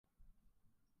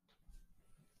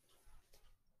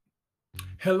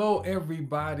Hello,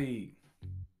 everybody.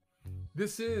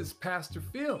 This is Pastor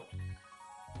Phil,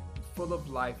 Full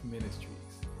of Life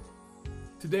Ministries.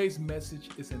 Today's message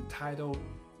is entitled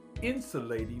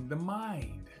Insulating the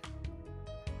Mind.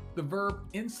 The verb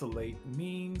insulate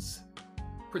means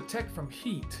protect from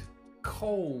heat,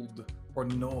 cold, or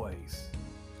noise.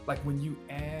 Like when you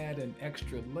add an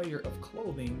extra layer of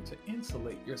clothing to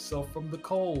insulate yourself from the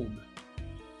cold.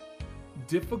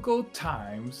 Difficult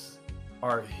times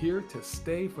are here to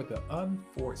stay for the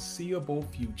unforeseeable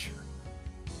future.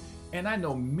 And I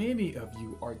know many of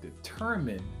you are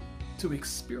determined to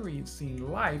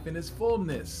experiencing life in its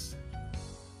fullness.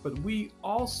 But we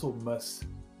also must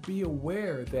be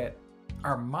aware that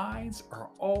our minds are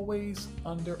always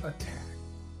under attack.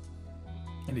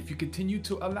 And if you continue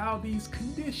to allow these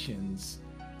conditions,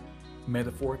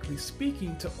 metaphorically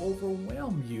speaking, to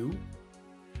overwhelm you,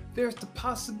 there's the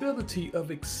possibility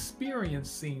of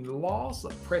experiencing loss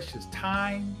of precious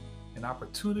time and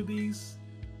opportunities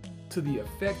to the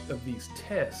effect of these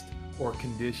tests or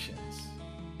conditions.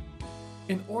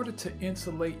 In order to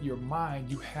insulate your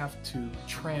mind, you have to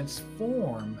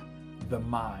transform the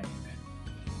mind.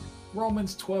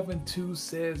 Romans 12:2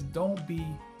 says, "Don't be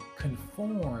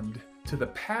conformed to the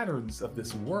patterns of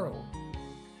this world,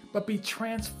 but be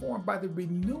transformed by the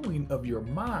renewing of your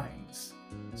minds,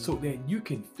 so that you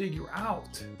can figure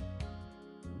out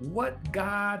what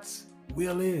God's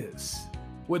will is,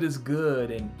 what is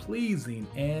good and pleasing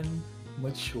and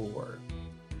mature."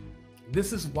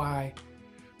 This is why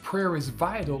prayer is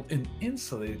vital in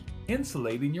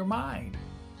insulating your mind.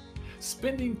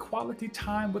 Spending quality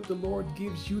time with the Lord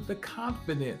gives you the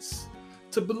confidence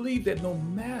to believe that no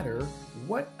matter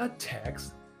what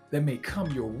attacks that may come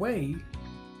your way,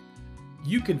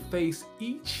 you can face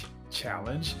each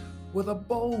challenge with a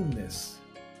boldness,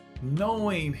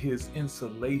 knowing His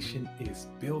insulation is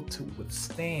built to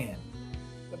withstand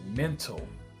the mental,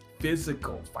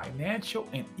 physical, financial,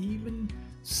 and even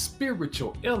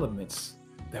spiritual elements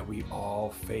that we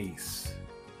all face.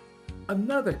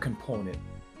 Another component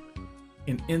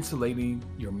in insulating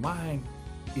your mind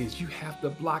is you have to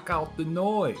block out the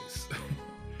noise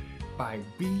by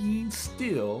being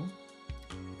still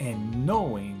and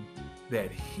knowing that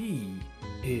He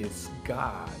is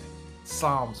God.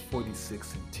 Psalms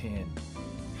 46:10.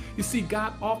 You see,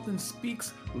 God often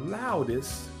speaks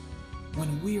loudest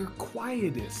when we're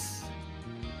quietest.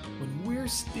 When we're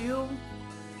still,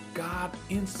 God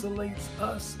insulates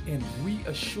us and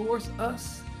reassures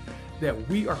us that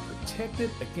we are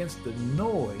protected against the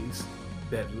noise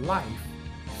that life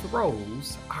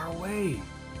throws our way.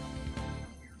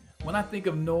 When I think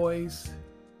of noise,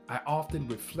 I often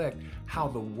reflect how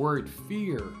the word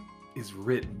fear is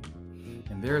written.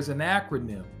 And there's an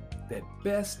acronym that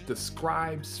best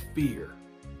describes fear: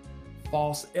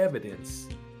 false evidence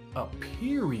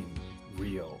appearing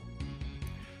real.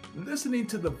 Listening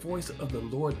to the voice of the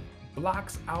Lord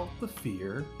blocks out the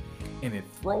fear, and it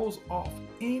throws off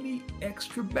any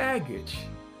extra baggage,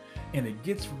 and it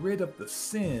gets rid of the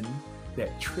sin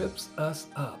that trips us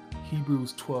up.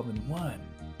 Hebrews 12:1.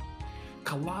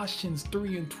 Colossians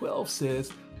 3:12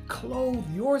 says, "Clothe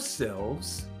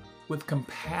yourselves with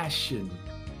compassion,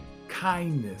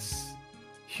 kindness,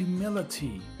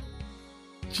 humility,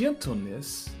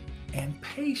 gentleness, and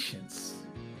patience."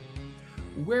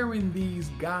 Wearing these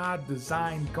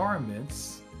God-designed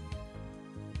garments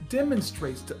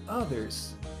demonstrates to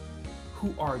others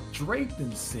who are draped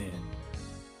in sin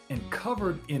and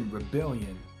covered in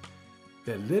rebellion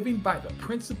that living by the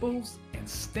principles and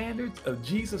standards of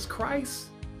Jesus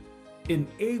Christ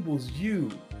enables you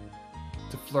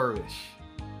to flourish.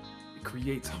 It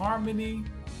creates harmony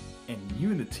and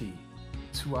unity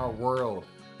to our world.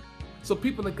 So,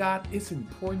 people of God, it's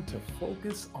important to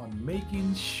focus on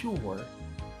making sure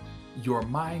your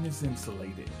mind is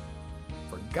insulated.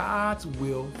 For God's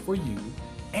will for you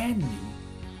and me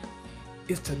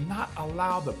is to not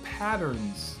allow the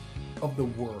patterns of the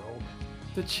world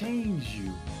to change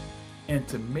you and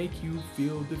to make you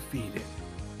feel defeated.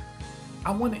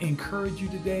 I want to encourage you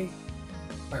today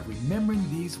by remembering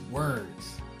these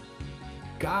words.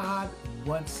 God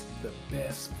wants the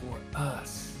best for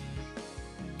us.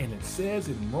 And it says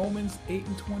in Romans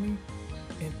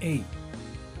 8:28.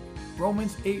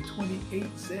 Romans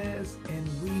 8:28 says,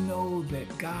 "And we know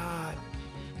that God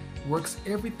works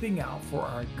everything out for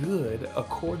our good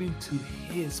according to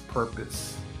His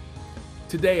purpose."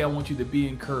 Today, I want you to be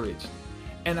encouraged,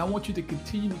 and I want you to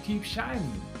continue to keep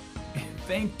shining. And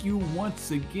thank you once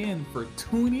again for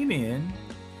tuning in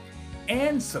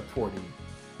and supporting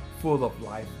Full of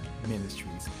Life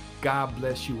Ministries. God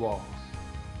bless you all.